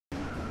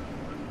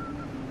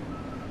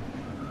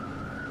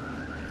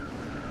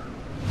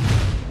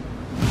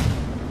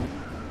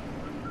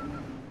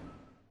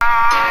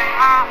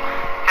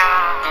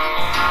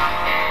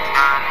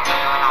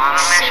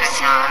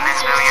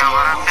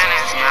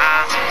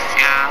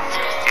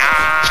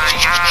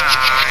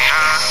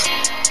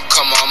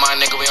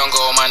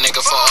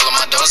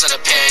doors and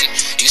a pen.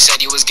 You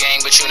said you was gang,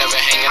 but you never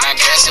hanging. I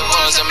guess it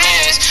was a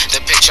miss.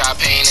 The picture I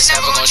paint is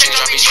never gonna change.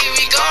 RPG,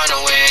 we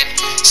gonna win.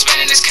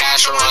 Spending this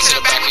cash, we'll run to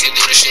the back. We can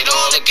do this shit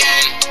all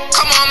again.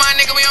 Come on, my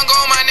nigga, we on go,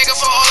 my nigga,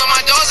 for all of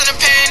my doors and a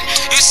pen.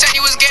 You said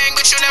you was gang,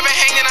 but you never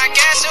hanging. I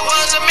guess it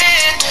was a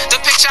man. The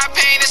picture I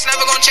paint is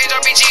never gonna change.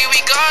 RPG,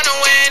 we gonna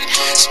win.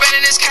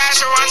 Spending this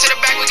cash, we'll run to the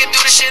back. We can do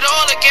this shit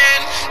all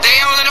again. They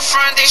all in the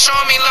front, they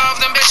showing me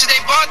love. Them bitches, they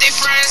bought their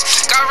friends.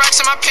 Got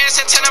racks in my pants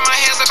and 10 in my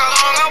hands. Look how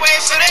long I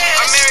wait for this.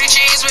 I'm Mary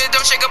Jeans with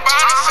Dolce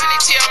Gabbana. Fendi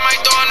T, I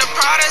might throw on the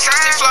Pradas. I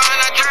stay flying,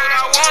 I do what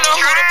I wanna.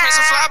 Who the Prince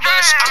of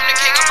Flatbush? I'm the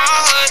king of my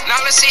hood. Now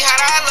let's see how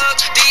that look.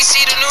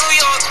 DC to New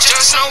York,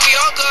 just know we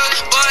all good.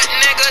 But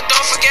nigga,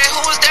 don't forget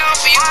who was down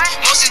for you.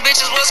 Most these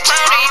bitches was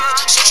clowning you.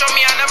 Switch on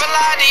me, I never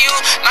lied to you.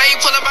 Now you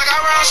pull up, I got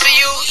rounds for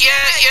you. Yeah.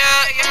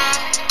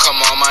 Come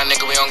on, my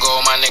nigga, we on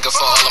go, my nigga,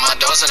 for all of my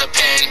doors in a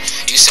pen.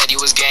 You said you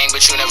was gang,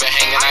 but you never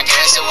hanging. I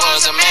guess it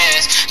was a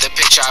miss. The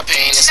picture I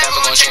paint is never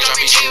gonna change.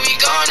 RPG, we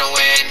gonna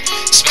win.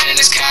 Spending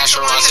this cash,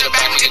 we'll run to the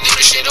back. We can do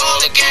this shit all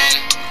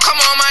again. Come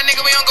on, my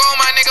nigga, we on go,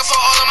 my nigga, for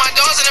all of my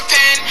doors in a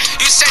pen.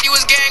 You said you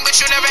was gang, but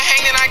you never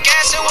hanging. I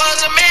guess it was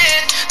a man.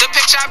 The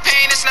picture I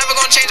paint is never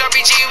gonna change.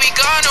 RPG, we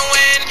gonna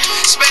win.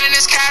 Spending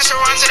this cash, we'll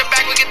run to the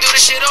back. We can do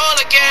this shit all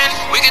again.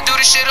 We can do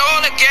this shit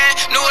all again.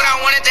 Knew what I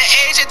wanted at the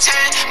age of 10.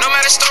 No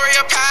matter story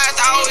or path,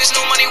 I always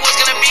knew money was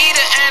gonna be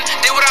the end.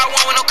 Did what I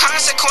want with no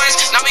consequence.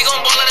 Now we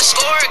gon' ball in the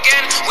score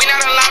again. We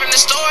not allowed in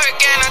the store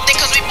again. I think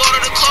cause we bought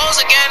all the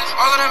clothes again.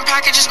 All of them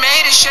packages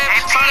made it shit.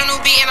 Found a new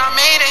beat and I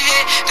made a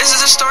hit. This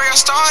is a story I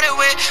started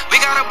with. We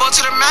got a boat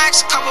to the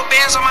max. Couple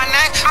bands on my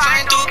neck.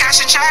 Flying through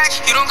cash and checks.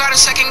 You don't gotta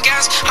second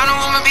guess. I know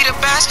I'ma be the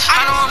best.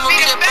 I know I'ma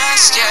be the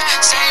best. Yeah.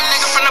 Same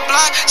nigga from the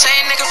block.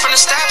 Same nigga from the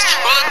steps.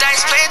 Roll the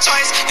dice, play it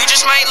twice. You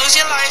just might lose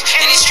your life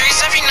in these streets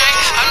every night.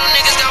 I know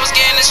niggas that was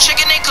getting this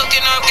chicken they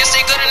cooking up. Guess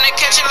they good in the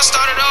kitchen. I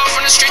started off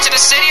from the street to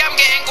the city. I'm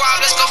getting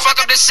guap. Let's go fuck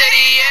up the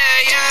city.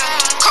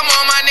 Yeah. Come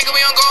on, my nigga,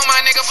 we on go, my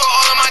nigga, for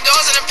all of my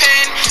doors in a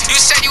pen. You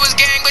said you was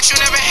gang, but you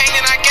never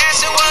hanging. I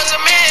guess it was a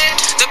man.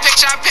 The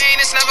picture I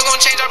paint is never gonna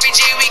change.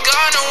 RPG, we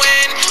gonna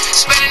win.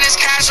 Spending this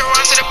cash, we'll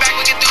run to the back.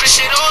 We can do this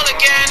shit all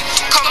again.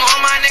 Come on,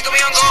 my nigga, we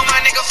on go, my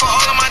nigga, for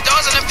all of my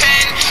doors in a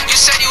pen. You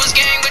said you was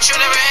gang, but you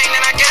never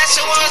hanging. I guess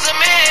it was a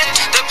man.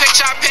 The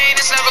picture I paint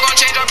is never gonna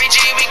change. RPG,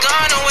 we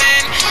gonna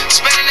win.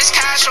 Spending this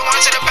cash, we'll run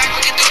to the back.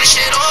 We can do